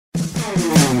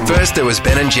First there was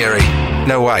Ben and Jerry.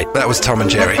 No, wait, that was Tom and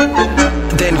Jerry.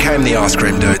 Then came the ice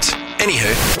cream dudes.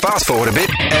 Anywho, fast forward a bit,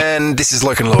 and this is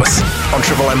Luke and Lewis on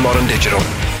Triple M Modern Digital.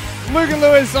 Luke and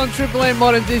Lewis on Triple M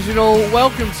Modern Digital.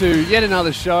 Welcome to yet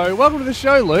another show. Welcome to the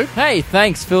show, Luke. Hey,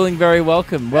 thanks. Feeling very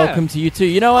welcome. Yeah. Welcome to you too.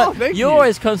 You know what? Thank You're you.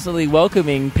 always constantly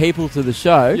welcoming people to the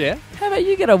show. Yeah. How about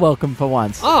you get a welcome for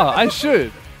once? Oh, I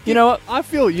should. You know what? I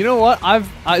feel, you know what?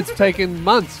 It's taken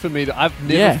months for me to, I've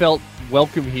never felt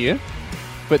welcome here.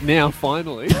 But now,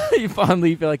 finally. You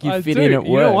finally feel like you fit do. in at work.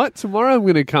 You know what? Tomorrow I'm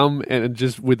going to come and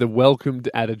just with a welcomed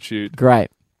attitude. Great.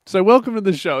 So welcome to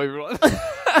the show, everyone.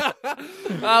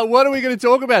 What are we going to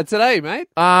talk about today, mate?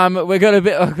 We're going to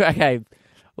be... Okay.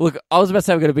 Look, I was about to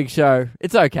say we've got a big show.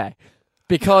 It's okay.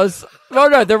 Because...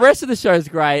 No, the rest of the show is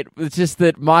great. It's just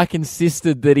that Mike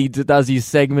insisted that he does his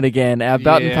segment again. Our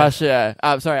button pusher...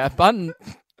 our button...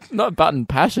 Not button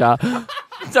pasher.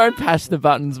 Don't pash the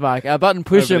buttons, Mike. Our button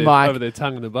pusher, Mike. Over their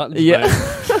tongue and the buttons, yeah.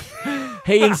 mate.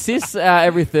 He insists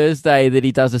every Thursday that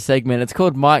he does a segment. It's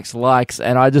called Mike's Likes,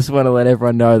 and I just want to let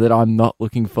everyone know that I'm not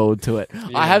looking forward to it.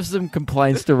 Yeah. I have some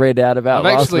complaints to read out about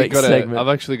last week's segment. I've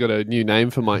actually got a new name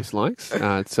for Mike's Likes.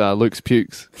 It's Luke's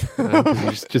Pukes.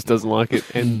 He just doesn't like it.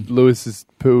 And Lewis's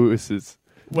Poois's.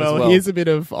 Well, here's a bit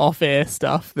of off-air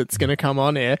stuff that's going to come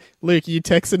on air. Luke, you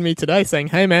texted me today saying,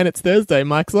 hey man, it's Thursday,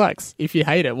 Mike's Likes. If you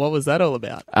hate it, what was that all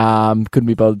about? Couldn't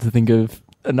be bothered to think of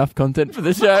enough content for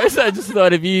the show, so I just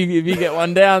thought if you get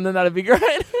one down, then that'd be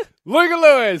great. Luke and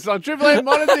Lewis on Triple M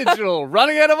Modern Digital,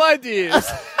 running out of ideas.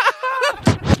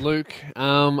 Luke,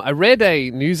 I read a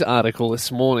news article this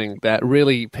morning that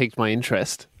really piqued my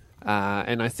interest.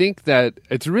 And I think that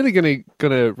it's really going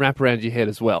to wrap around your head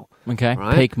as well. Okay,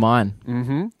 right? Pique mine.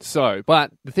 Mm-hmm. So, but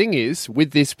the thing is,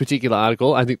 with this particular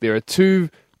article, I think there are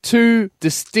two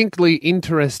distinctly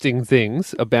interesting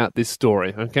things about this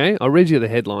story. Okay, I'll read you the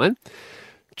headline.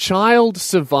 Child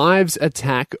survives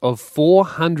attack of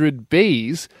 400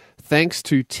 bees thanks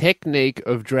to technique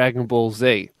of Dragon Ball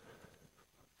Z.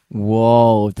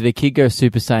 Whoa, did a kid go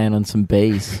Super Saiyan on some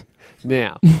bees?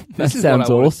 Now, that sounds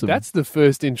awesome. That's the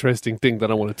first interesting thing that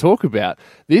I want to talk about.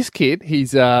 This kid,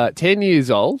 he's 10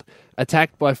 years old,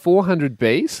 attacked by 400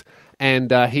 bees,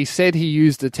 and he said he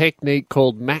used a technique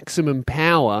called maximum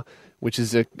power, which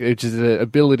is an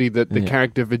ability that the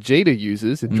character Vegeta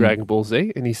uses in Dragon Ball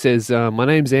Z. And he says, my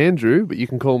name's Andrew, but you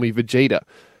can call me Vegeta.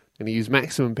 And he used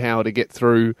maximum power to get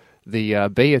through the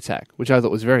bee attack, which I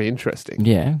thought was very interesting.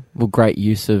 Yeah, well, great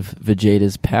use of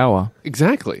Vegeta's power.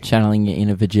 Exactly. Channeling your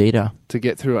inner Vegeta. To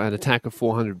get through an attack of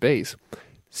 400 bees.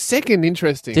 Second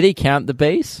interesting... Did he count the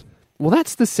bees? Well,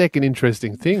 that's the second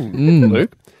interesting thing,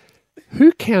 Luke.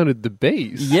 Who counted the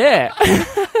bees? Yeah.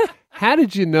 How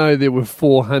did you know there were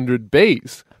 400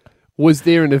 bees? Was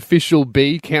there an official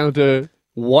bee counter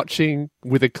watching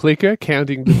with a clicker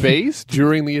counting the bees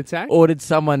during the attack? Or did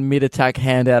someone mid-attack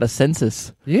hand out a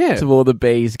census to all the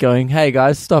bees going, hey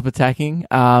guys, stop attacking?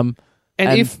 And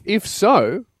if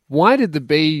so, why did the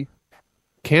bee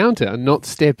counter not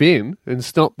step in and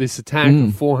stop this attack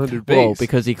of 400 bees? Well,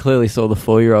 because he clearly saw the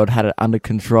 4-year-old had it under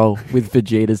control with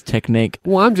Vegeta's technique.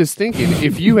 Well, I'm just thinking,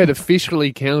 if you had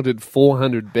officially counted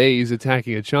 400 bees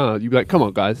attacking a child, you'd be like, come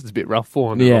on guys, it's a bit rough,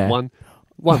 400 on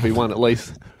 1v1 at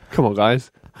least. Come on,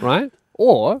 guys, right?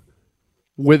 Or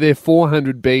were there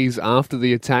 400 bees after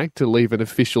the attack to leave an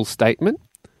official statement?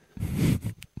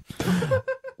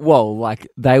 Well, like,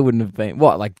 they wouldn't have been...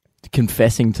 What, like,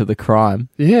 confessing to the crime?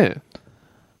 Yeah.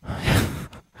 Well,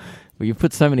 you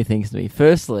put so many things to me.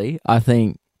 Firstly, I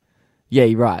think... Yeah,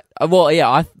 you're right.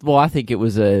 I think it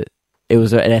was an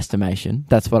estimation.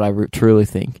 That's what I truly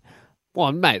think. Well,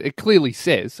 mate, it clearly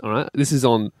says, all right, this is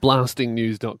on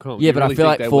blastingnews.com. Yeah, but I feel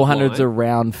like 400's a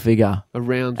round figure. A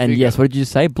round figure. And yes, what did you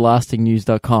say?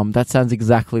 Blastingnews.com. That sounds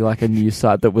exactly like a news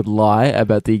site that would lie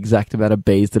about the exact amount of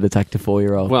bees that attacked a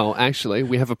 4-year-old. Well, actually,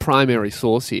 we have a primary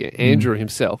source here. Andrew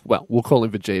himself, well, we'll call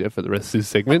him Vegeta for the rest of this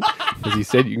segment. As he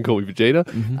said, you can call me Vegeta.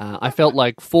 I felt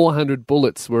like 400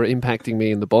 bullets were impacting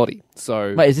me in the body.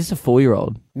 So, wait, is this a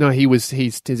 4-year-old? No,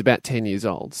 he's about 10 years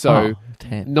old. So,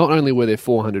 10. Not only were there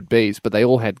 400 bees, but they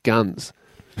all had guns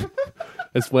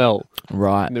as well.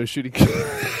 Right. And they were shooting.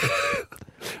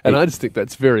 And I just think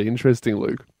that's very interesting,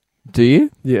 Luke. Do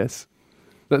you? Yes.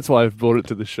 That's why I've brought it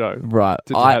to the show. Right.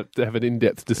 To have an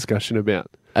in-depth discussion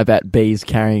about bees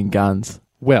carrying guns.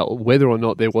 Well, whether or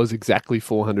not there was exactly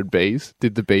 400 bees.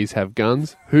 Did the bees have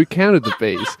guns? Who counted the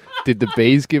bees? Did the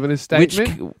bees give a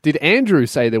statement? Did Andrew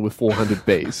say there were 400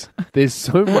 bees? There's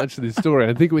so much to this story.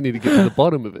 I think we need to get to the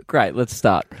bottom of it. Great, let's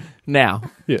start. Now,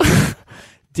 yeah.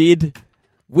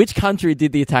 Which country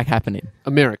did the attack happen in?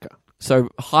 America. So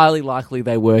highly likely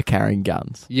they were carrying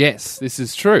guns. Yes, this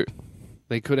is true.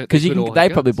 They could Because all have they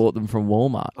probably guns. bought them from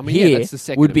Walmart. I mean, yeah, here that's the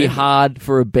Second would be Amendment. hard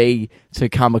for a bee to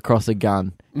come across a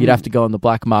gun. You'd have to go on the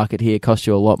black market here, cost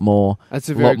you a lot more. That's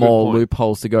a a very lot good more point.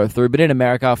 loopholes to go through. But in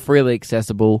America, freely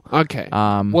accessible. Okay.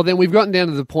 Well, Then we've gotten down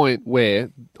to the point where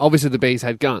obviously the bees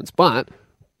had guns, but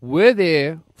were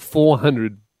there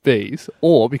 400 bees?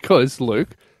 Or because,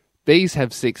 Luke, bees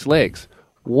have 6 legs,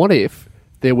 what if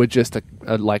there were just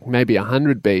like maybe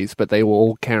 100 bees, but they were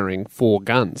all carrying 4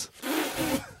 guns?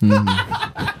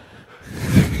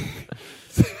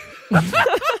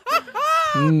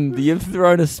 You've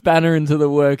thrown a spanner into the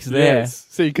works there. Yes.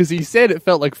 See, because he said it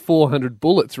felt like 400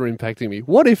 bullets were impacting me.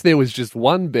 What if there was just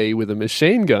one bee with a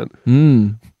machine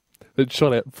gun that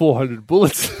shot out 400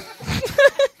 bullets?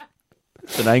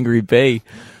 It's an angry bee.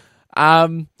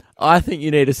 I think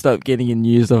you need to stop getting your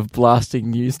news off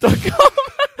blastingnews.com.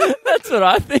 That's what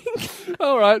I think.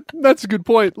 All right, that's a good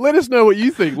point. Let us know what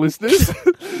you think, listeners.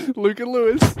 Luke and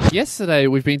Lewis. Yesterday,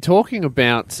 we've been talking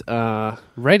about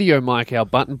Radio Mike, our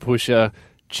button pusher,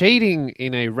 cheating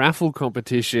in a raffle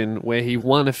competition where he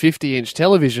won a 50-inch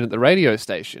television at the radio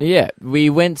station. Yeah, we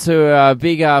went to a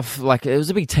big, it was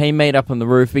a big team meet up on the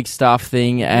roof, big staff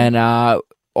thing, and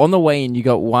on the way in, you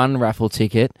got one raffle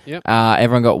ticket. Yep.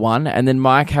 Everyone got one, and then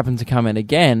Mike happened to come in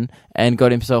again and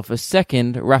got himself a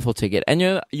second raffle ticket. And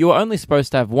you were only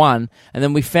supposed to have one, and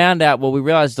then we found out, we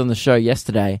realised on the show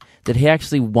yesterday, that he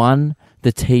actually won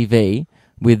the TV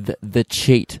with the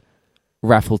cheat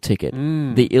raffle ticket,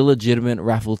 the illegitimate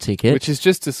raffle ticket. Which is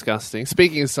just disgusting.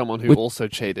 Speaking as someone who also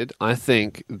cheated, I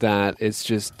think that it's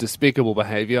just despicable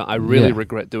behaviour. I really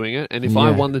regret doing it. And if I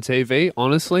won the TV,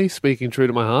 honestly, speaking true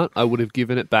to my heart, I would have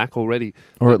given it back already.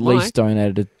 Or But at least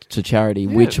donated it to charity,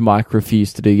 which Mike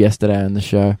refused to do yesterday on the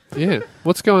show. Yeah.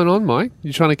 What's going on, Mike?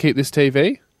 You trying to keep this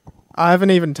TV? I haven't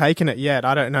even taken it yet.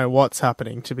 I don't know what's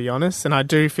happening, to be honest, and I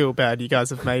do feel bad. You guys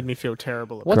have made me feel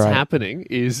terrible. What's Great. happening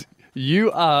is you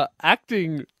are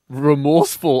acting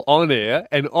remorseful on air,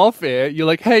 and off air, you're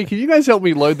like, hey, can you guys help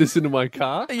me load this into my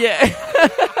car? Yeah.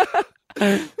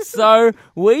 So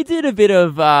we did a bit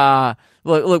of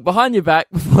look behind your back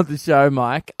before the show,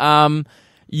 Mike.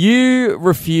 You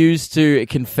refused to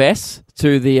confess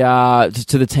to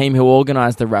the team who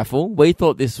organised the raffle. We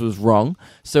thought this was wrong,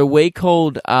 so we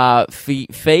called Fee,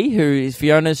 who is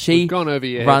Fiona. We've gone over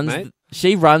your head, mate.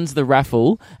 She runs the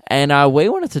raffle, and we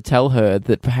wanted to tell her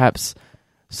that perhaps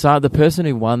the person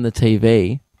who won the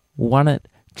TV won it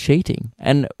cheating.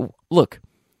 And look,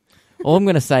 all I'm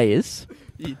going to say is,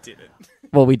 You didn't.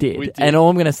 well, we did. We did. And all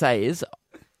I'm going to say is,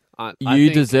 I you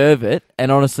think- deserve it, and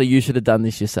honestly, you should have done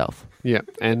this yourself. Yeah,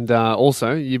 and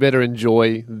also, you better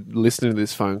enjoy listening to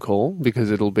this phone call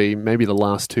because it'll be maybe the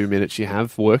last 2 minutes you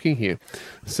have working here.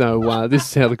 So this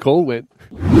is how the call went.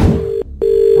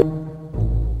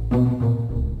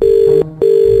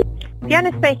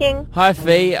 Fiona speaking. Hi,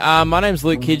 Fee. My name's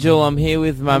Luke Kidgel. I'm here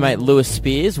with my mate Lewis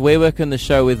Spears. We work on the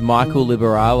show with Michael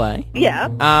Liberale. Yeah.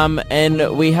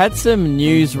 And we had some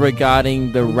news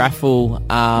regarding the raffle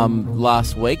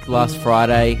last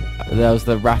Friday. There was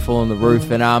the raffle on the roof,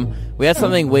 and we had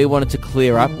something we wanted to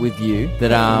clear up with you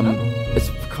that it's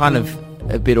kind of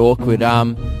a bit awkward.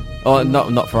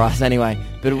 Not for us anyway,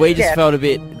 but we just felt a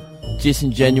bit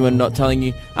disingenuous not telling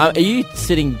you. Are you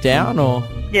sitting down or?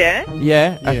 Yeah.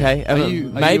 Yeah. Okay.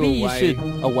 Maybe you should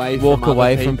walk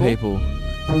away from people.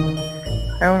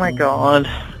 Oh my god.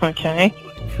 Okay.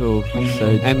 Cool. So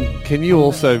And can you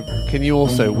also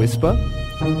whisper?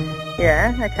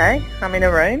 Yeah. Okay. I'm in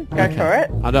a room. Go for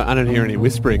it. I don't hear any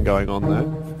whispering going on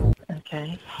though.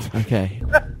 Okay. okay.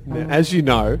 Now, as you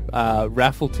know,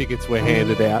 raffle tickets were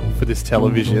handed out for this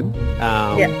television.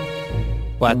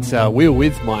 But we were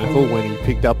with Michael when he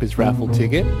picked up his raffle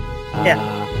ticket.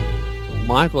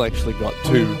 Michael actually got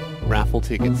 2 raffle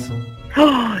tickets.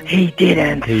 Oh, he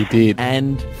didn't. He did.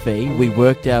 And Fee, we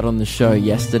worked out on the show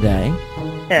yesterday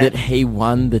that he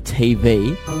won the TV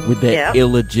with the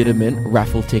illegitimate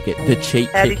raffle ticket, the cheat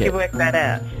How ticket. did you work that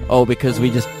out? Oh, because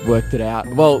we just worked it out.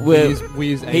 Well, We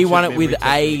used he won it with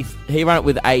memory he won it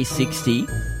with A60,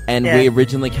 and we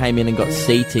originally came in and got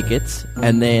C tickets,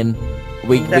 and then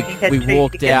we had we 2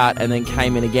 walked tickets. out and then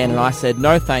came in again, and I said,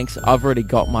 no thanks, I've already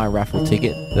got my raffle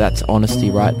ticket. That's honesty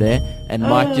right there. And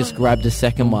Mike just grabbed a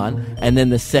second one, and then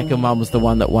the second one was the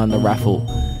one that won the raffle.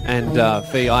 And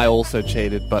Fee, I also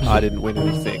cheated, but I didn't win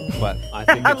anything. But I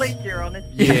think At it's, least you're honest.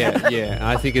 yeah,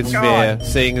 I think it's God. fair,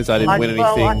 seeing as I didn't win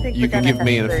Well, I anything. think You we're can gonna give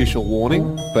me an have to- official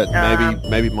warning, but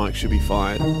maybe Mike should be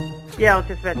fired. Yeah, I was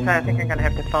just about to say, I think I'm going to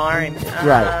have to fire him.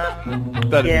 Right.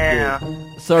 That'd Yeah. be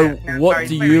good. So No, what sorry,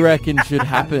 do sorry. you reckon should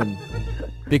happen?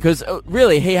 Because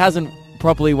really, he hasn't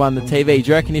properly won the TV. Do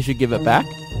you reckon he should give it back?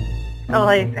 Oh,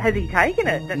 has he taken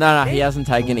it? That's No, it? he hasn't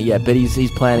taken it yet, but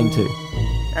he's planning to.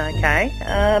 Okay.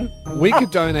 We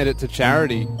could donate it to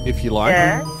charity if you like,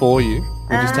 Yeah. for you.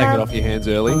 We'll just take it off your hands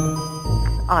early.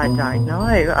 I don't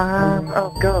know.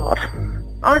 Oh, God.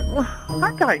 I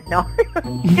don't know.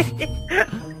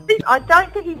 I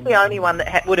don't think he's the only one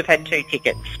that would have had 2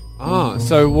 tickets. Oh,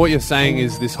 so what you're saying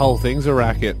is this whole thing's a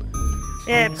racket.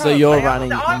 Yeah, So probably. you're I running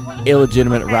wasn't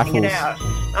illegitimate the one handing it raffles.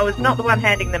 out. I was not the one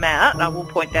handing them out. I will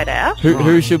point that out.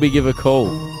 Who should we give a call?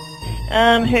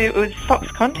 Who it was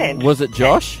Fox Content. Was it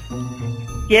Josh?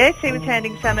 Yes, he was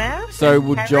handing some out. So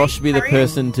would Harry- Josh be the Harry?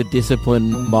 person to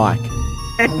discipline Mike?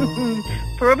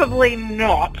 Probably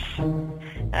not.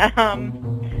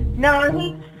 No,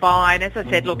 he's fine. As I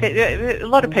said, look, a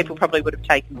lot of people probably would have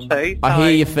taken 2. I so- hear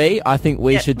your fee. I think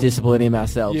we Yeah. should discipline him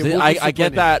ourselves. Yeah, we'll I discipline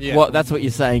get him, that. yeah. That's what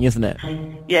you're saying, isn't it?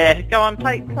 Yeah, go on,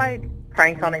 play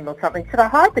prank on him or something. Should I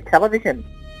hide the television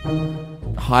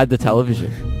Hide the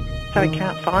television. so he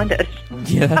can't find it?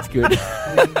 Yeah, that's good.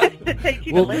 Just to teach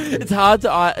him a Well, lesson. it's hard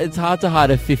to hide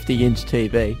a 50-inch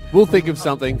TV. We'll think of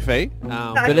something, Fee.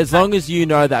 But as long as you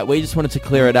know that, we just wanted to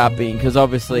clear it up, because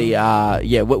obviously,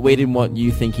 we didn't want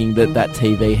you thinking that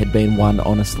TV had been won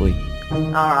honestly. All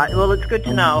right, well, it's good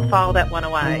to know. I'll file that one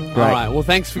away. All right. Well,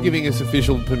 thanks for giving us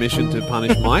official permission to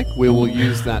punish Mike. We will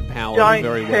use that power Don't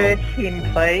very hurt well.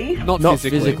 him, please. Not Not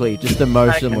physically. physically, just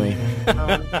emotionally.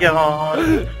 Oh,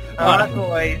 God. All right,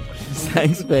 boys.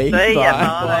 Thanks, B. See ya,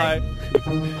 Bye.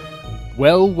 bye.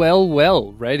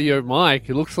 Well. Radio Mike.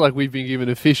 It looks like we've been given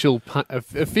official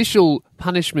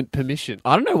punishment permission.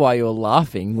 I don't know why you were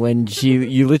laughing when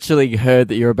you literally heard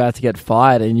that you're about to get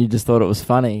fired and you just thought it was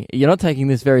funny. You're not taking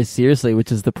this very seriously,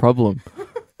 which is the problem.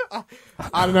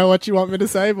 I don't know what you want me to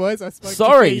say, boys. I spoke to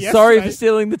Sorry Fee for yesterday.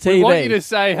 stealing the TV. We want you to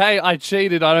say, "Hey, I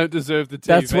cheated. I don't deserve the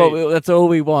TV." That's all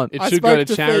we want. It I should spoke go to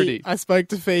Fee- charity. I spoke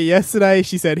to Fee yesterday.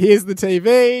 She said, "Here's the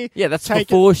TV." Yeah, that's Take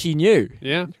before she knew.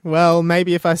 Yeah. Well,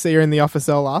 maybe if I see her in the office,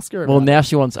 I'll ask her. Well, about it. now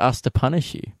she wants us to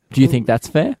punish you. Do you think that's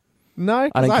fair? No,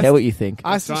 'cause I don't care what you think.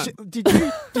 I That's right. did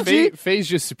you? Did you? Fee's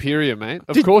your superior, mate.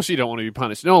 Of course you don't want to be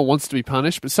punished. No one wants to be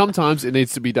punished, but sometimes it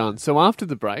needs to be done. So after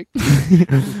the break,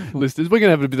 listeners, we're going to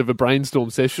have a bit of a brainstorm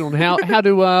session on how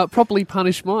to properly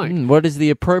punish Mike. What is the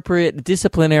appropriate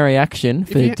disciplinary action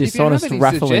for dishonest if you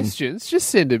have any raffling? suggestions, just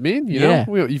send them in. You Yeah.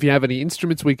 know, if you have any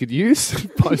instruments we could use,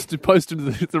 post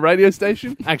them to the radio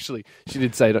station. Actually, she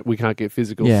did say that we can't get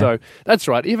physical, Yeah. so that's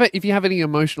right. If you have any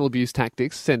emotional abuse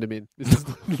tactics, send them in. This is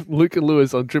Luke and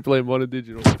Lewis on Triple M Modern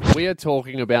Digital. We are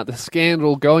talking about the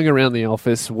scandal going around the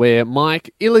office where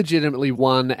Mike illegitimately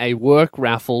won a work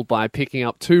raffle by picking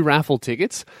up 2 raffle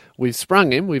tickets. We've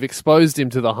sprung him, we've exposed him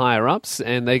to the higher ups,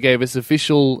 and they gave us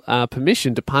official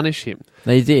permission to punish him.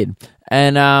 They did.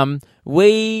 And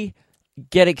we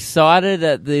get excited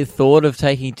at the thought of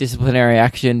taking disciplinary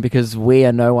action because we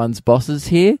are no one's bosses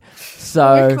here. We're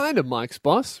So kind of Mike's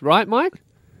boss, right, Mike?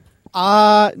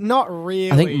 Not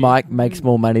really. I think Mike makes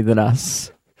more money than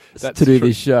us That's to do true.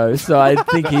 this show. So I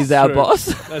think he's our true. boss.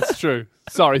 That's true.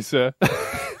 Sorry, sir.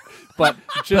 But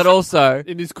just But also,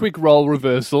 in this quick role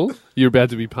reversal, you're about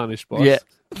to be punished, boss. yeah,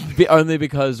 only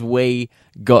because we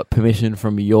got permission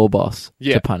from your boss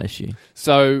Yeah. to punish you.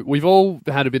 So we've all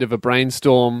had a bit of a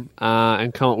brainstorm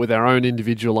and come up with our own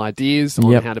individual ideas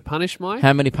on Yep. how to punish Mike.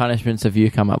 How many punishments have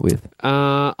you come up with?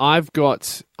 I've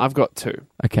got 2.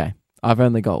 Okay, I've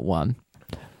only got one.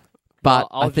 But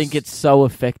I'll I think just- it's so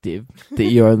effective that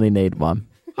you only need one.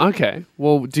 Okay.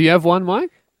 Well, do you have one, Mike?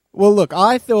 Well, look,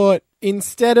 I thought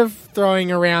instead of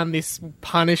throwing around this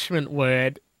punishment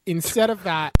word, instead of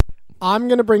that, I'm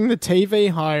going to bring the TV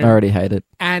home I already hate it.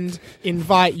 and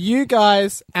invite you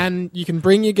guys, and you can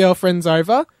bring your girlfriends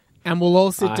over, and we'll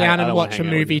all sit I down don't and wanna watch a hang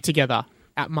out with movie you. together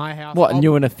at my house. What, and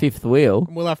you in a fifth wheel?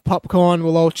 We'll have popcorn,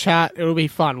 we'll all chat, it'll be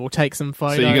fun, we'll take some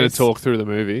photos. So you're going to talk through the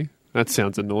movie? That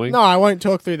sounds annoying. No, I won't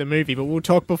talk through the movie, but we'll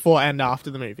talk before and after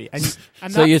the movie. And So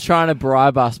that's- you're trying to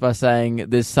bribe us by saying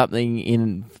there's something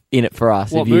in it for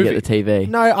us What if you movie? get the TV.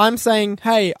 No, I'm saying,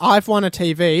 hey, I've won a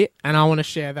TV, and I want to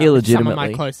share that with some of my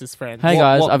Illegitimately. closest friends. Hey What-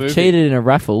 guys, what I've movie? cheated in a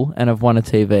raffle and I've won a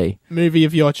TV. Movie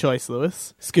of your choice,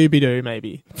 Lewis. Scooby-Doo,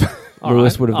 maybe. All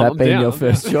Lewis, right. would have I'm that been down, your I'm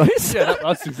first down. choice? Yeah,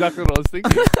 that's exactly what I was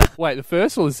thinking. Wait, the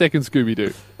first or the second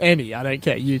Scooby-Doo? Any, I don't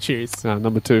care. You choose.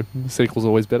 Number 2. The sequel's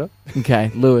always better.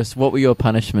 Okay, Lewis, what were your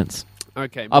punishments?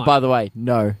 Okay, Oh, Mike. by the way,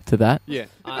 no to that. Yeah,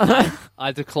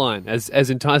 I decline. As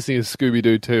enticing as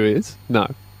Scooby-Doo 2 is, no,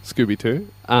 Scooby-2.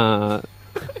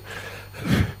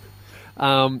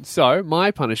 So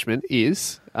my punishment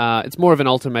is, it's more of an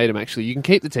ultimatum actually. You can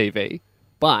keep the TV,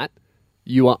 but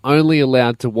you are only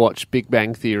allowed to watch Big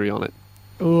Bang Theory on it.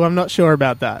 Ooh, I'm not sure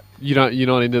about that. You're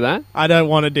not into that? I don't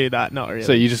want to do that, not really.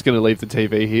 So you're just going to leave the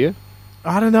TV here?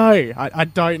 I don't know. I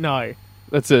don't know.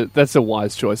 That's a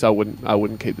wise choice. I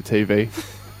wouldn't keep the TV.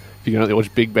 If you can only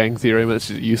watch Big Bang Theory, that's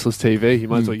just useless TV. You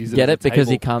might as well use it. Get as it a because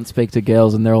table. you can't speak to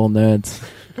girls and they're all nerds.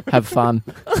 Have fun.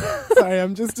 Sorry,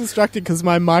 I'm just distracted because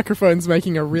my microphone's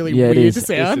making a really Yeah, it weird is. Yes,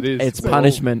 sound. it is. It's We're all-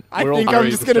 punishment. I We're all think I'm very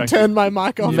just going to distracted. turn my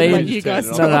mic off Me and let and- you guys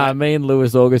turn it talk. off. No, me and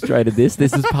Lewis orchestrated this.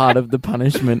 This is part of the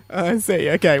punishment. I see.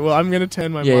 Okay, well, I'm going to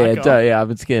turn my Yeah, mic off. I'm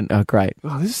just getting. Oh, great.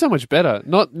 Oh, this is so much better.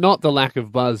 Not the lack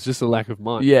of buzz, just the lack of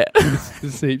mic. Yeah. This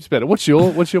is heaps better. What's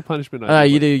your punishment?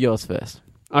 You do yours first.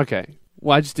 Okay.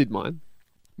 Well, I just did mine.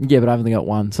 Yeah, but I've only got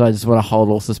one, so I just want to hold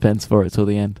all suspense for it till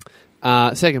the end.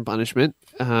 Second punishment,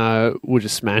 we'll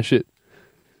just smash it.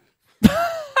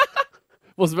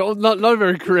 Well, not a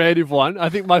very creative one. I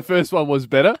think my first one was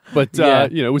better, but Yeah.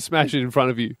 we'll smash it in front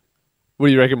of you. What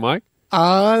do you reckon, Mike?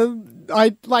 I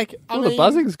The mean,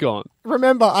 buzzing's gone.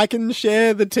 remember, I can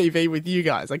share the TV with you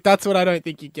guys. Like, that's what I don't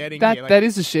think you're getting here. Like, That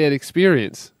is a shared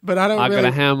experience. but I don't I've really... got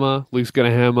a hammer. Luke's got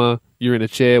a hammer. You're in a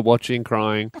chair watching,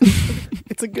 crying.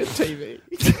 It's a good TV.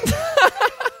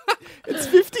 It's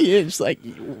 50-inch. Like,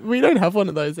 we don't have one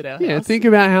of those at our Yeah, house. think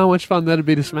about how much fun that'd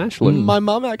be to smash, Luke. My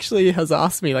mum actually has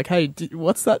asked me, like, hey,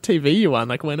 what's that TV you won?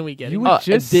 Like, when are we getting You it? were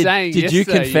just saying Did you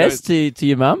yesterday confess to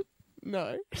your mum?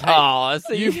 No. Oh,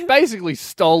 so You've basically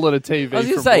stolen a TV I was going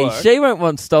to from say, work. she won't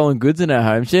want stolen goods in her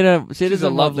home. She She's doesn't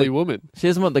a lovely want woman. she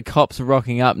doesn't want the cops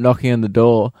rocking up, knocking on the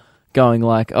door, going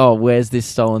like, "Oh, where's this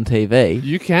stolen TV?"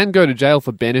 You can go to jail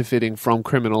for benefiting from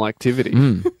criminal activity.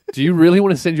 Do you really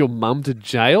want to send your mum to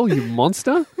jail, you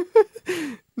monster?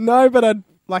 No, but I'd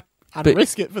But-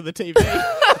 risk it for the TV.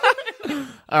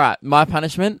 All right, my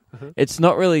punishment. Mm-hmm. It's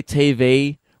not really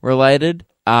TV related.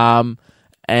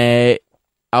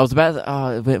 I was about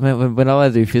to, we're not allowed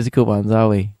to do physical ones, are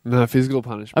we? No, physical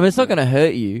punishment. I mean, it's not going to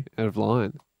hurt you. Out of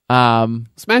line. Um,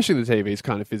 Smashing the TV is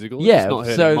kind of physical. It's yeah, not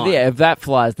hurting so mine. yeah, if that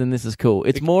flies, then this is cool.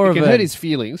 It's more it of can a hurt his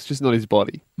feelings, just not his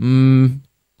body.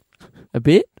 a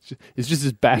bit. It's just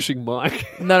his bashing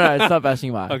Mike. No, it's not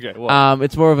bashing Mike. Okay, what?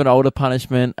 It's more of an older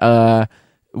punishment.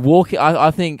 Walk.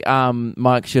 I think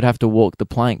Mike should have to walk the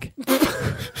plank.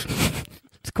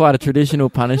 It's quite a traditional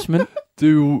punishment.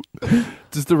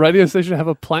 Does the radio station have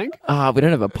a plank? We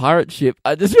don't have a pirate ship.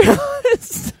 I just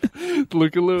realised.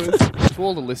 Luke and Lewis. To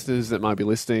all the listeners that might be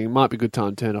listening, might be a good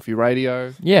time to turn off your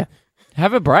radio. Yeah,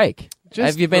 have a break. Just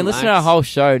Have you been listening to our relax. whole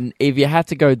show? If you had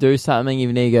to go do something, if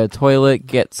you need to go to the toilet,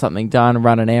 get something done,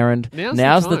 run an errand,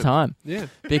 Now's the the time. Yeah.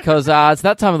 Because it's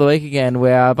that time of the week again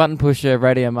where our button pusher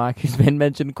Radio Mike, who's been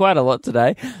mentioned quite a lot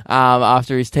today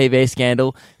after his TV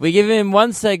scandal, we give him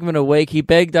one segment a week. He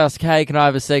begged us, hey, can I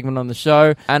have a segment on the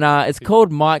show? And it's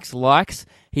called Mike's Likes.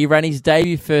 He ran his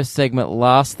debut first segment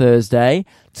last Thursday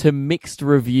to mixed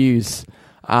reviews,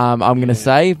 I'm going to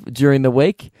say, during the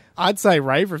week. I'd say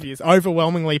rave reviews,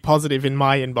 overwhelmingly positive in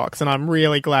my inbox, and I'm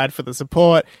really glad for the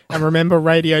support. And remember,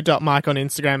 radio.mike on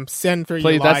Instagram. Send through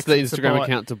Please, your that's likes the and Instagram support.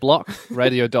 account to block.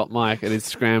 Radio.mike at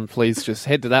Instagram. Please just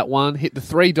head to that one. Hit the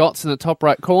 3 dots in the top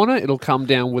right corner. It'll come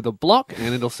down with a block,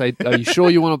 and it'll say, are you sure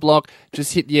you want to block?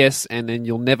 Just hit yes, and then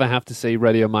you'll never have to see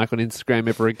Radio Mike on Instagram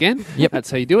ever again. Yep.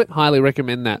 That's how you do it. Highly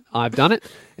recommend that. I've done it.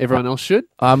 Everyone else should.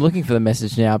 I'm looking for the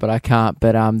message now, but I can't.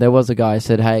 But there was a guy who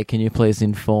said, hey, can you please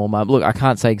inform? Look, I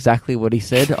can't say exactly what he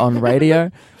said on radio.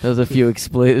 There was a few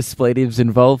expletives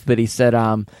involved, but he said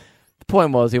the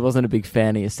point was he wasn't a big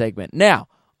fan of your segment. Now,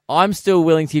 I'm still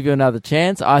willing to give you another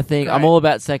chance. I think I'm Great. all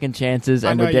about second chances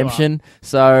and know you redemption.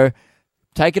 So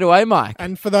take it away, Mike.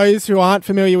 And for those who aren't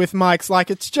familiar with Mike's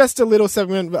it's just a little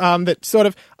segment that sort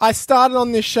of... I started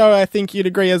on this show, I think you'd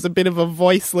agree, as a bit of a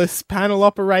voiceless panel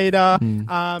operator.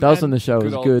 That was when the show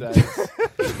was old good. days.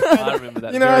 I remember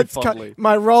that very fondly.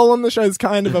 my role on the show has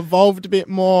kind of evolved a bit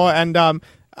more, and I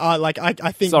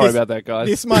think Sorry this, about that, guys.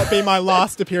 this might be my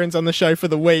last appearance on the show for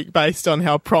the week, based on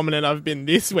how prominent I've been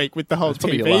this week with the whole It's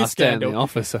probably your TV last day in scandal. the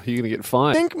office, so you're going to get I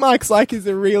fined. think Mike's is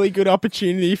a really good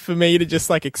opportunity for me to just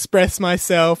express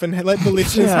myself and let the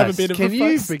listeners have a bit of Can a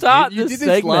you fun. Start You the did this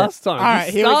segment. last time. All right,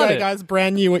 Just here we start go, it. guys.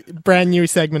 Brand new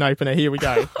segment opener. Here we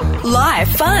go. Life,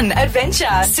 fun, adventure,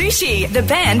 sushi, the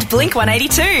band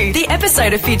Blink-182, the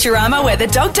episode of Futurama where the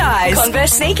dog dies,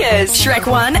 Converse sneakers, Shrek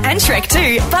 1 and Shrek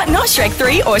 2, but not Shrek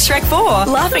 3 or Shrek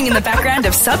 4, laughing in the background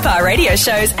of subpar radio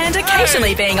shows and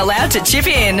occasionally being allowed to chip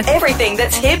in. Everything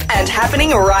that's hip and happening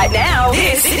right now.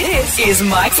 This is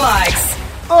Mike's Likes.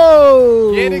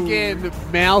 Oh! Yet again,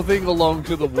 mouthing along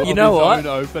to the wall You know of his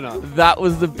what? own opener. That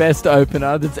was the best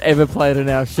opener that's ever played on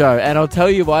our show. And I'll tell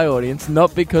you why, audience,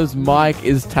 not because Mike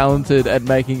is talented at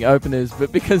making openers,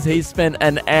 but because he spent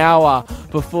an hour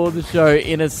before the show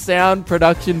in a sound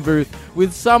production booth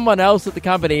with someone else at the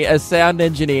company, a sound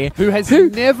engineer, Who has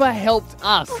never helped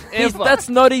us, ever. that's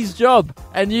not his job.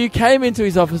 And you came into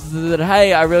his office and said,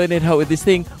 hey, I really need help with this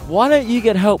thing. Why don't you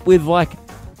get help with, like,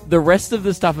 the rest of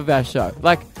the stuff of our show?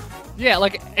 Like, Yeah,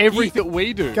 like everything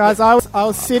we do. Guys, I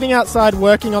was sitting outside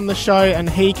working on the show, and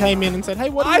he came in and said, "Hey,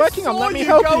 what are you working on? Let me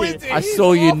help you." I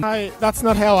saw you. No, that's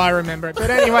not how I remember it. But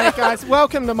anyway, guys,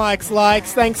 welcome to Mike's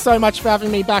Likes. Thanks so much for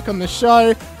having me back on the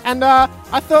show. And I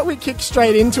thought we'd kick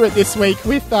straight into it this week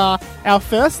with our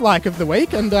first like of the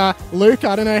week. And Luke,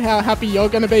 I don't know how happy you're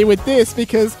going to be with this,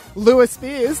 because Lewis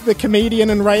Spears, the comedian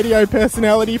and radio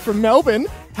personality from Melbourne,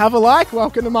 have a like.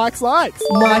 Welcome to Mike's Likes.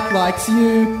 Mike likes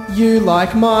you, you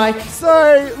like Mike.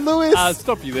 So, Lewis...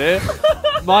 Stop you there.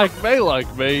 Mike may like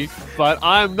me, but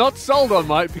I am not sold on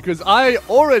Mike because I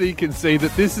already can see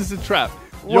that this is a trap.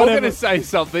 You're Whatever. going to say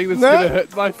something that's No. going to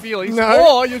hurt my feelings,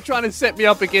 No. or you're trying to set me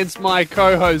up against my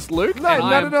co-host Luke. No, and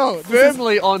not I'm at all. This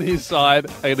firmly on his side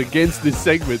and against this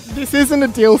segment. This isn't a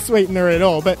deal sweetener at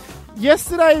all, but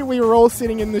yesterday we were all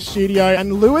sitting in the studio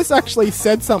and Lewis actually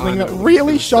said something that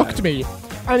really shocked me.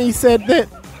 And he said that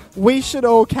we should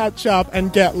all catch up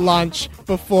and get lunch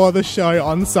before the show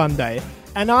on Sunday.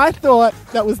 And I thought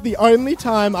that was the only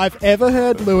time I've ever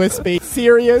heard Lewis be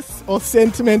serious or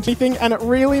sentimental thing, and it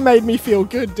really made me feel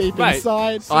good deep Mate,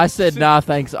 inside. I said, nah,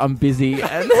 thanks, I'm busy.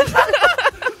 And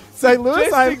So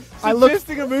Lewis, I look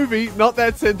Suggesting a movie, not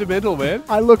that sentimental, man.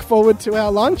 I look forward to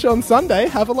our lunch on Sunday.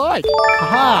 Have a like.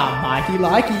 Haha, Mikey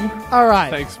likey. All right.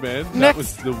 Thanks, man. That Next.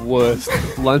 was the worst.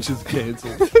 Lunch is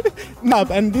cancelled. No,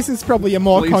 and this is probably a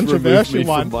more Please controversial remove me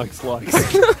one. from Mike's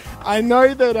likes. I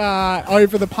know that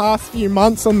over the past few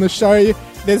months on the show,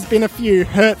 there's been a few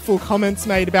hurtful comments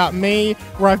made about me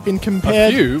where I've been A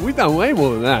compared few? We've done way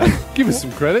more than that. Give us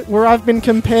some credit. where I've been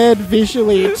compared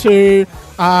visually to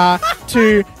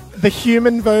the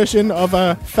human version of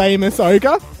a famous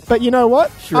ogre. But you know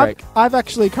what? Shrek. I've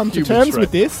actually come to Human terms Shrek.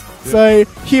 with this. So,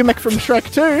 Humic from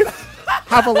Shrek 2,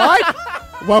 have a like.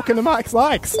 Welcome to Mike's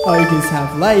Likes. Ogres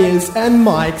have layers and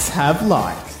Mikes have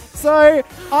likes. So,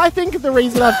 I think the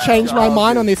reason I've changed my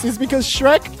mind on this is because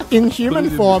Shrek, in human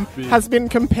Bleeding form, bit. has been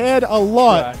compared a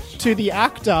lot Trash. to the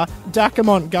actor Dacre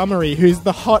Montgomery, who's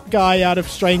the hot guy out of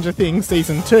Stranger Things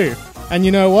Season 2. And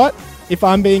you know what? If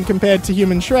I'm being compared to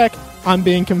human Shrek, I'm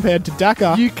being compared to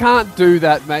Dacre. You can't do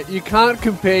that, mate. You can't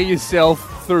compare yourself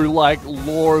through, like,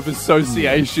 law of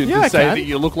association Yeah, to I say can. that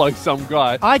you look like some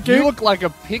guy. I do. You look like a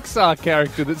Pixar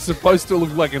character that's supposed to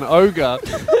look like an ogre.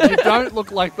 You don't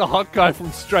look like the hot guy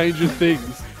from Stranger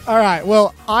Things. All right,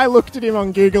 well, I looked at him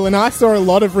on Google and I saw a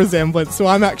lot of resemblance, so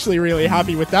I'm actually really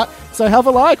happy with that. So have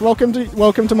a like. Welcome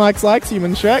to Mike's Likes,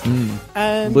 human Shrek.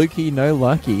 And Lukey, no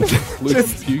lucky.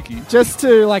 Luke's pukey. just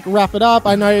to like wrap it up,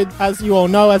 I know, as you all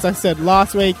know, as I said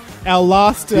last week, our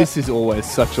last This is always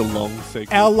such a long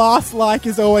segment. our last like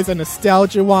is always a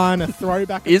nostalgia one, a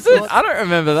throwback. of Is it? sorts. I don't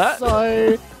remember that.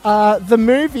 So, the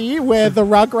movie where the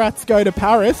Rugrats go to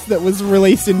Paris that was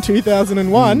released in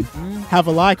 2001, have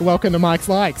a like. Welcome to Mike's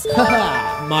Likes.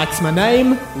 Haha, Mike's my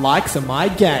name, likes are my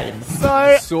game. So,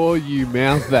 I saw you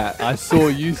mouth that. I saw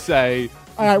you say...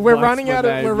 all right, we're Mike's running my out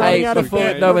of name. we're running Hey, out of before,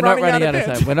 bed. no, we're not running running out of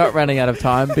bed. time. We're not running out of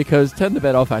time because turn the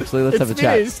bed off, actually. Let's It's have a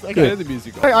chat. finished. Okay. Turn the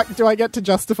music off. Do I get to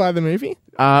justify the movie?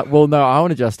 Well, no, I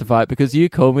want to justify it because you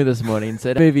called me this morning and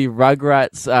said, movie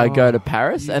Rugrats go to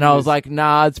Paris. And I was like,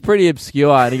 nah, it's pretty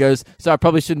obscure. And he goes, so I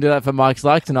probably shouldn't do that for Mike's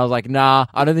Likes. And I was like, nah,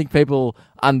 I don't think people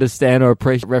understand or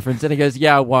appreciate reference. And he goes,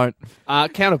 yeah, I won't.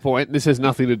 Counterpoint, this has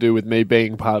nothing to do with me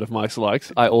being part of Mike's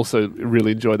Likes. I also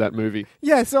really enjoyed that movie.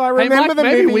 Yeah, so I Hey, remember Mike, the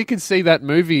maybe movie. we could see that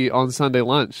movie on Sunday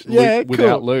lunch Yeah,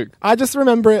 without cool. Luke. I just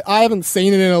remember it. I haven't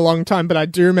seen it in a long time, but I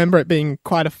do remember it being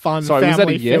quite a fun, Sorry, was that a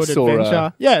family-filled yes or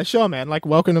adventure. Yeah, sure, man. Like,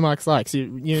 welcome to Mike's Likes.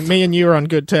 Me and you are on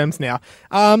good terms now.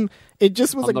 It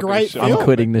just was I'm a not gonna great show I'm film.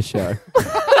 quitting the show.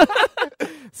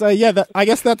 So yeah, I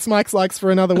guess that's Mike's Likes for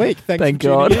another week. Thanks Thank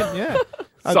for tuning God. in. Yeah.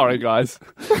 Sorry, guys.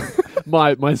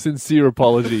 my sincere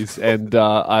apologies, and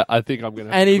I think I'm going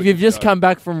to... And if you've just come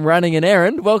back from running an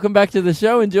errand, welcome back to the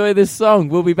show. Enjoy this song.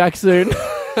 We'll be back soon.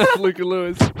 Luke and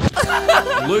Lewis.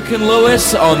 Luke and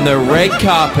Lewis on the red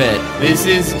carpet. This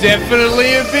is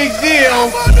definitely a big deal.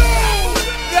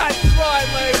 That's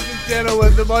right, ladies and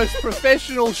gentlemen, the most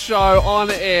professional show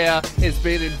on air has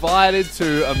been invited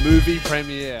to a movie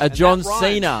premiere. A And John that rhymes.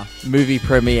 Cena movie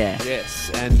premiere.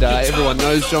 Yes, and everyone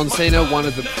knows John Cena, one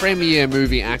of the premier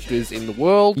movie actors in the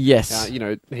world. Yes.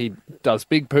 He does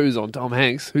big poos on Tom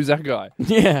Hanks. Who's that guy?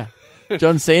 Yeah.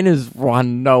 John Cena's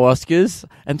won no Oscars,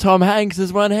 and Tom Hanks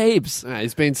has won heaps.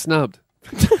 He's been snubbed.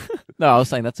 No, I was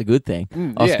saying that's a good thing. yeah.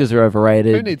 Oscars are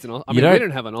overrated. Who needs an Oscar? I You mean, we don't-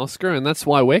 don't have an Oscar, and that's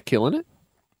why we're killing it.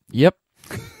 Yep.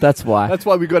 That's why. That's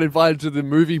why we got invited to the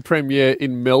movie premiere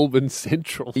in Melbourne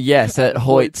Central. Yes, at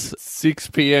Hoyt's. 6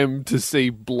 p.m. to see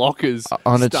Blockers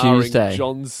On a starring Tuesday.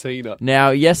 John Cena. Now,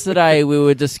 yesterday we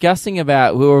were discussing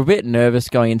about, we were a bit nervous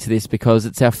going into this because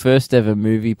it's our first ever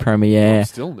movie premiere. I'm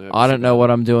still nervous. I don't know what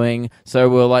I'm doing. So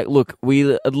we were like, look,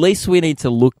 at least we need to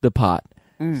look the part.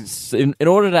 So in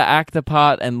order to act the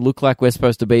part and look like we're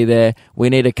supposed to be there, we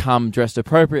need to come dressed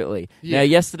appropriately. Yeah. Now,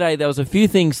 yesterday there was a few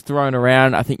things thrown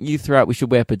around. I think you threw out we should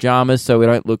wear pajamas so we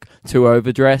don't look too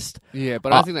overdressed. Yeah,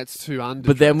 but I think that's too under.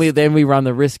 But then we run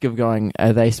the risk of going,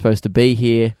 are they supposed to be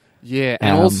here? Yeah,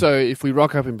 and Um, also if we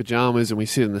rock up in pajamas and we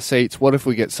sit in the seats, what if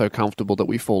we get so comfortable that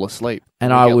we fall asleep?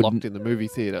 And we I get would- locked in the movie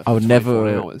theater. I would for never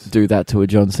 24 hours. do that to a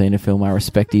John Cena film. I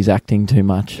respect his acting too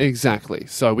much. Exactly.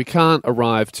 So we can't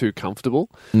arrive too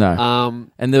comfortable. No.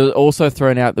 And there was also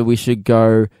thrown out that we should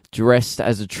go dressed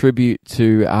as a tribute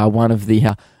to one of the,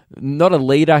 not a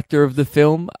lead actor of the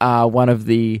film, one of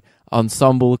the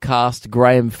ensemble cast,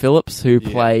 Graham Phillips, who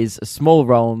plays a small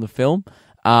role in the film.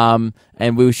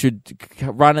 And we should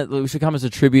run it. We should come as a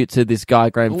tribute to this guy,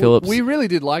 Graham Phillips. We really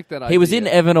did like that idea. He was in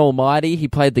Evan Almighty. He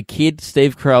played the kid,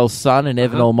 Steve Carell's son, in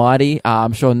Evan Almighty.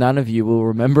 I'm sure none of you will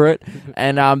remember it.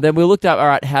 And then we looked up, all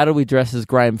right, how do we dress as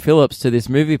Graham Phillips to this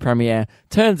movie premiere?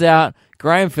 Turns out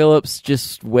Graham Phillips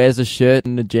just wears a shirt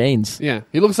and the jeans. Yeah,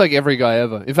 he looks like every guy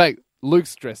ever. In fact,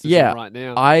 Luke's dressed as him right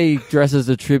now. I dress as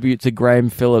a tribute to Graham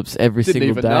Phillips every Didn't single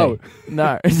even day. know.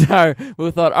 No. So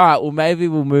we thought, all right, well, maybe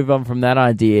we'll move on from that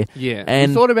idea. Yeah, And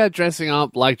we thought about dressing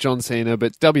up like John Cena,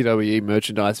 but WWE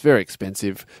merchandise, very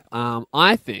expensive.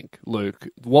 I think, Luke,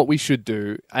 what we should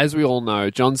do, as we all know,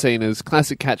 John Cena's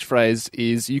classic catchphrase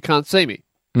is, "You can't see me."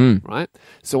 Right?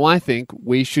 So I think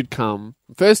we should come,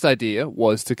 first idea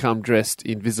was to come dressed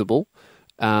invisible.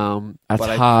 That's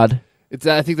but hard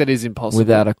I think that is impossible.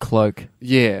 without a cloak.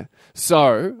 Yeah.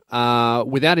 So,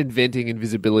 without inventing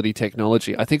invisibility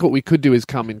technology, I think what we could do is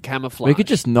come in camouflage. We could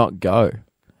just not go.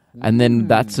 And then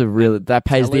that pays Tell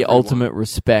the everyone. ultimate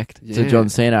respect to Yeah. John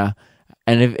Cena.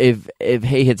 And if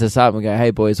he hits us up and go,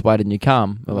 hey boys, why didn't you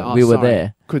come? We're like, Oh, we were sorry.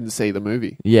 there. Couldn't see the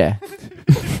movie. Yeah.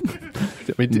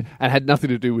 I mean, it had nothing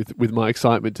to do with my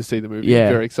excitement to see the movie. Yeah.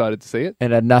 I'm very excited to see it.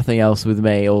 And had nothing else with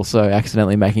me also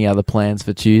accidentally making other plans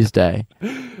for Tuesday.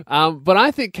 But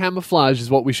I think camouflage is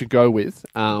what we should go with.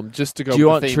 Just to go. Do you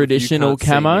with want the theme of traditional you can't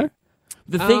see camo? me.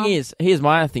 The thing is, here's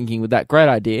my thinking with that great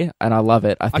idea, and I love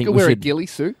it. I I think could we wear should. a ghillie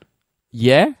suit.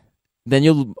 Yeah. Then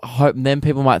you'll hope. Then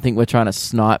people might think we're trying to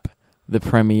snipe the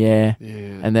premiere,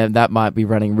 Yeah, and then that might be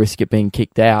running risk of being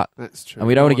kicked out. that's true. And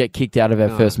we don't want to get kicked out of our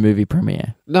No. first movie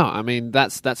premiere. No, I mean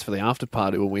that's for the after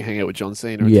party when we hang out with John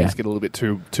Cena and Yeah. things get a little bit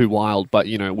too wild. But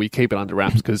we keep it under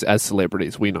wraps because as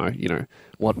celebrities, we know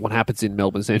what happens in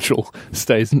Melbourne Central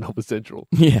stays in Melbourne Central.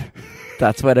 Yeah,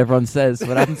 that's what everyone says.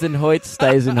 What happens in Hoyts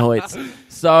stays in Hoyts.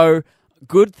 So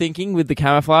good thinking with the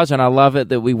camouflage, and I love it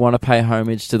that we want to pay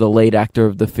homage to the lead actor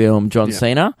of the film, John Yeah.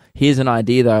 Cena. Here's an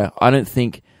idea, though. I don't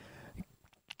think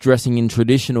dressing in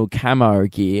traditional camo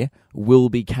gear will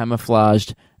be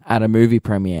camouflaged at a movie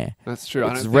premiere. That's true.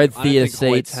 It's red theatre I don't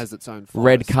think Hoyts seats, has its own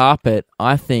red forest. carpet.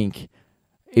 I think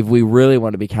if we really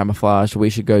want to be camouflaged, we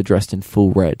should go dressed in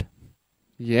full red.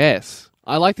 Yes,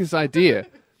 I like this idea.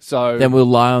 So Then we'll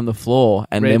lie on the floor,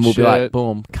 and Red then we'll be like, shirt.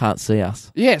 boom, can't see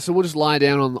us. yeah, so we'll just lie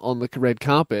down on the red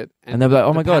carpet, And they'll be like, oh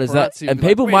the my God, is that... paparazzi will And be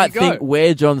like, people "Where'd might you go?" think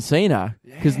we're John Cena,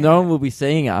 because no one will be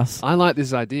seeing us. I like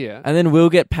this idea. And then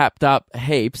we'll get papped up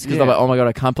heaps, because they're Yeah. like, oh my God,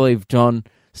 I can't believe John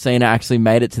Cena actually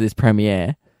made it to this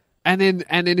premiere. And then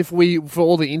if we, for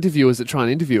all the interviewers that try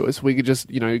and interview us, we could just,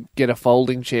 get a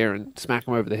folding chair and smack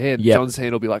them over the head. Yep. John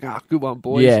Cena will be like, good one,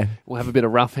 boys. Yeah. We'll have a bit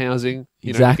of rough housing.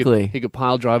 Exactly. He could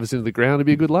pile drive us into the ground. It'd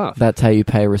be a good laugh. That's how you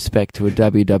pay respect to a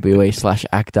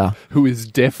WWE/actor. Who is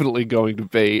definitely going to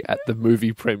be at the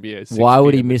movie premiere. 6 Why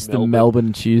would he p.m. in miss the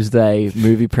Melbourne Tuesday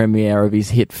movie premiere of his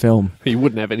hit film? He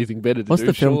wouldn't have anything better to What's do.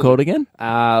 the film surely. called again?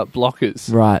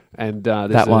 Blockers. Right, And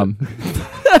there's that one.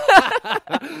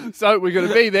 So we're going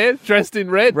to be there, dressed in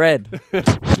red. Red.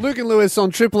 Luke and Lewis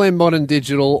on Triple M Modern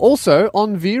Digital, also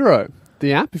on Vero,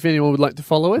 the app, if anyone would like to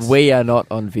follow us. We are not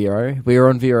on Vero. We are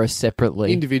on Vero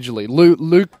separately. Individually. Luke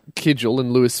Kidgel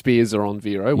and Lewis Spears are on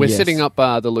Vero. We're Yes. setting up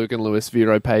the Luke and Lewis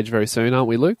Vero page very soon, aren't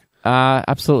we, Luke?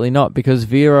 Absolutely not, because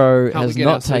Vero Can't has we get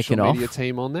not our social taken off. media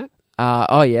team on that?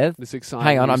 Oh, yeah. This exciting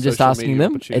Hang on, new I'm just social asking media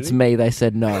them. opportunity? It's me. They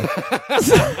said no.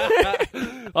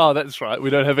 Oh, that's right. We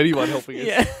don't have anyone helping us.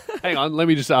 Yeah. Hang on, let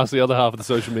me just ask the other half of the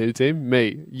social media team.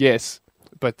 Me, yes.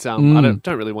 But I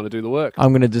don't really want to do the work.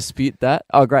 I'm going to dispute that.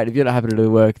 Oh, great. If you're not happy to do the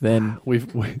work, then...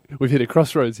 We've hit a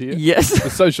crossroads here. Yes. The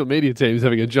social media team is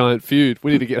having a giant feud.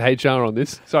 We need to get HR on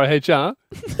this. Sorry, HR?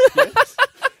 Yes.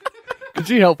 Could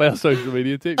you help our social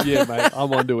media team? Yeah, mate,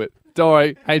 I'm onto it. Don't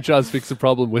worry, HR's fixed the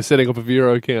problem. We're setting up a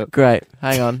Vero account. Great.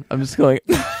 Hang on. I'm just calling...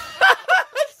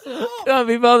 Can't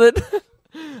be bothered.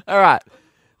 All right.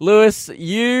 Lewis,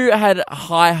 you had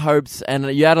high hopes and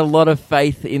you had a lot of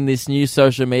faith in this new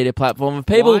social media platform. If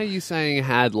people, Why are you saying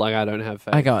had like I don't have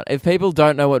faith? hang on. If people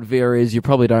don't know what Vero is, you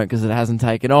probably don't because it hasn't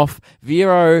taken off.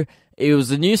 Vero, it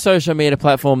was a new social media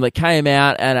platform that came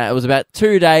out, and it was about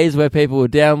 2 days where people were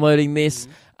downloading this.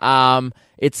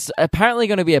 It's apparently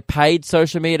going to be a paid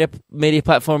social media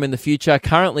platform in the future,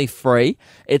 currently free.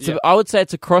 I would say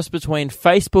it's a cross between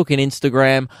Facebook and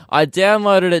Instagram. I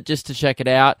downloaded it just to check it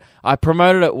out. I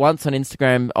promoted it once on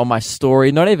Instagram on my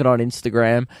story, not even on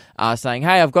Instagram, saying,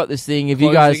 hey, I've got this thing. If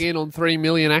you guys... Closing in on 3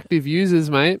 million active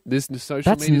users, mate. This social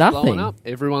That's media's nothing. blowing up.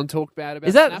 Everyone talked about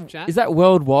Snapchat. Is that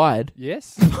worldwide?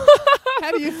 Yes.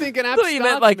 How do you think an I app thought you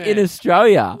meant starts, like man? in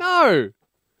Australia. No.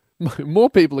 More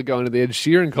people are going to the Ed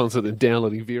Sheeran concert than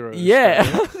downloading Vero. Yeah,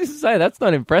 I was going to say, that's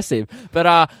not impressive. But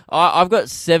I've got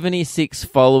 76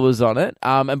 followers on it.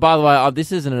 And by the way,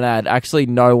 this isn't an ad. Actually,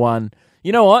 no one...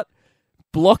 You know what?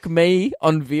 Block me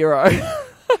on Vero.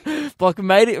 Block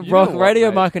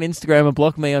Radio Mike on Instagram and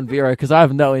block me on Vero because I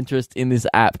have no interest in this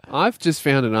app. I've just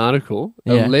found an article,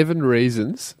 Yeah. 11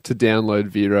 reasons to download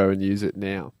Vero and use it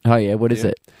now. Oh, yeah? What is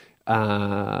it?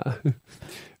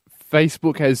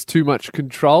 Facebook has too much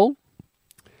control.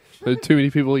 So too many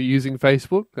people are using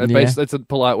Facebook. That's a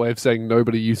polite way of saying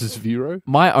nobody uses Vero.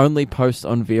 My only post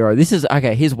on Vero,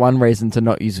 here's one reason to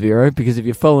not use Vero, because if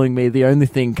you're following me, the only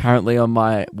thing currently on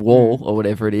my wall, or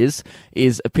whatever it is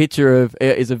a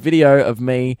video of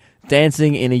me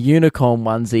dancing in a unicorn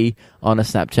onesie on a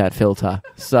Snapchat filter.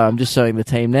 So I'm just showing the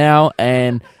team now,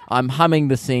 and I'm humming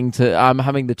the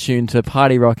tune to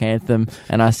Party Rock Anthem,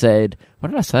 and I said, what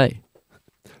did I say?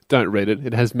 Don't read it.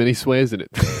 It has many swears in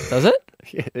it. Does it?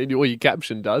 Yeah, or your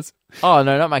caption does. Oh,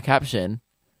 no, not my caption.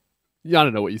 Yeah, I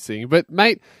don't know what you're singing. But,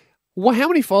 mate, how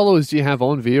many followers do you have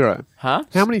on Vero? Huh?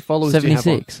 How many followers do you have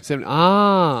on?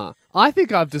 76. I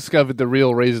think I've discovered the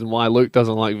real reason why Luke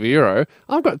doesn't like Vero.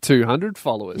 I've got 200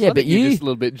 followers. Yeah, I think you're just a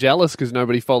little bit jealous because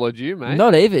nobody followed you, mate.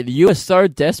 Not even. You were so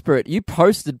desperate. You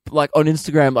posted on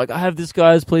Instagram, I have this,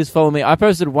 guys, please follow me. I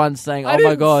posted once saying, oh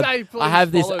my God, I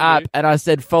have this app. And I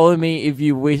said, follow me if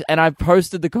you wish. And I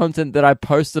posted the content that I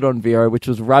posted on Vero, which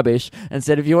was rubbish, and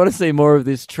said, if you want to see more of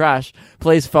this trash,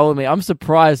 please follow me. I'm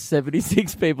surprised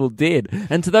 76 people did.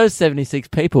 And to those 76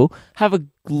 people, have a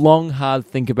long, hard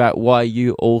think about why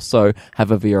you also have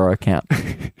a Vero account.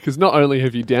 Because not only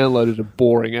have you downloaded a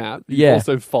boring app, you've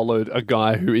also followed a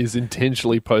guy who is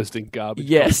intentionally posting garbage.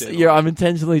 Yes, I'm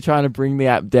intentionally trying to bring the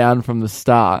app down from the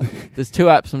start. There's 2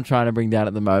 apps I'm trying to bring down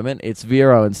at the moment. It's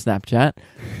Vero and Snapchat.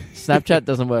 Snapchat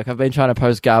doesn't work. I've been trying to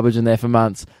post garbage in there for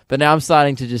months, but now I'm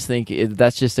starting to just think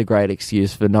that's just a great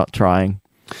excuse for not trying.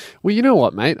 Well, you know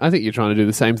what, mate? I think you're trying to do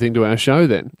the same thing to our show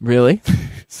then. Really?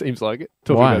 Seems like it.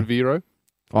 Talking Why? about Vero.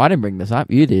 Well, I didn't bring this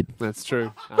up. You did. That's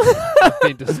true. I've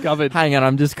been discovered. Hang on,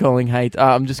 I'm just calling hate. No,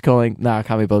 I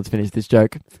can't be bothered to finish this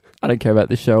joke. I don't care about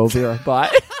this show or Vero.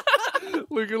 Bye.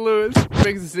 Luke and Lewis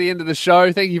brings us to the end of the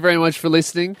show. Thank you very much for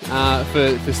listening,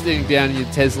 for sitting down in your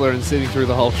Tesla and sitting through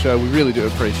the whole show. We really do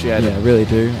appreciate it. Yeah, really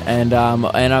do. And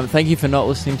thank you for not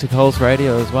listening to Coles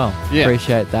Radio as well. Yeah.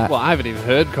 Appreciate that. Well, I haven't even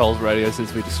heard Coles Radio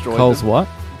since we destroyed Coles them. what?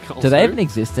 Coles Do they who? even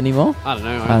exist anymore? I don't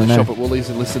know. I only shop at Woolies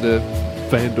and listen to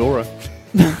Pandora.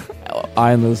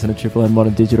 I only listen to Triple M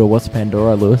Modern Digital. What's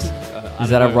Pandora, Lewis? Is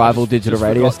that a rival digital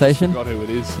radio station? I forgot who it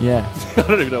is. Yeah. I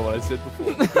don't even know what I said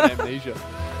before. I've got amnesia.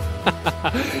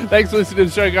 Thanks for listening to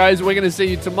the show, guys. We're going to see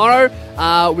you tomorrow.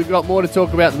 We've got more to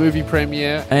talk about the movie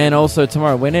premiere. And also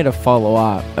tomorrow, we need to follow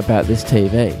up about this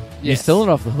TV. You're still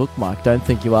not off the hook, Mike. Don't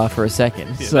think you are for a second.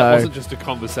 Yeah, so that wasn't just a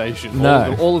conversation.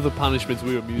 No. All of the punishments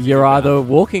we were musing you're about. either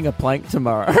walking a plank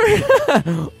tomorrow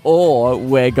or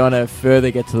we're going to further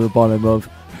get to the bottom of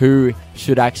who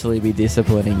should actually be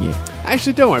disciplining you.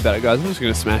 Actually, don't worry about it, guys. I'm just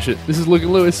going to smash it. This is Luke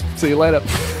and Lewis. See you later.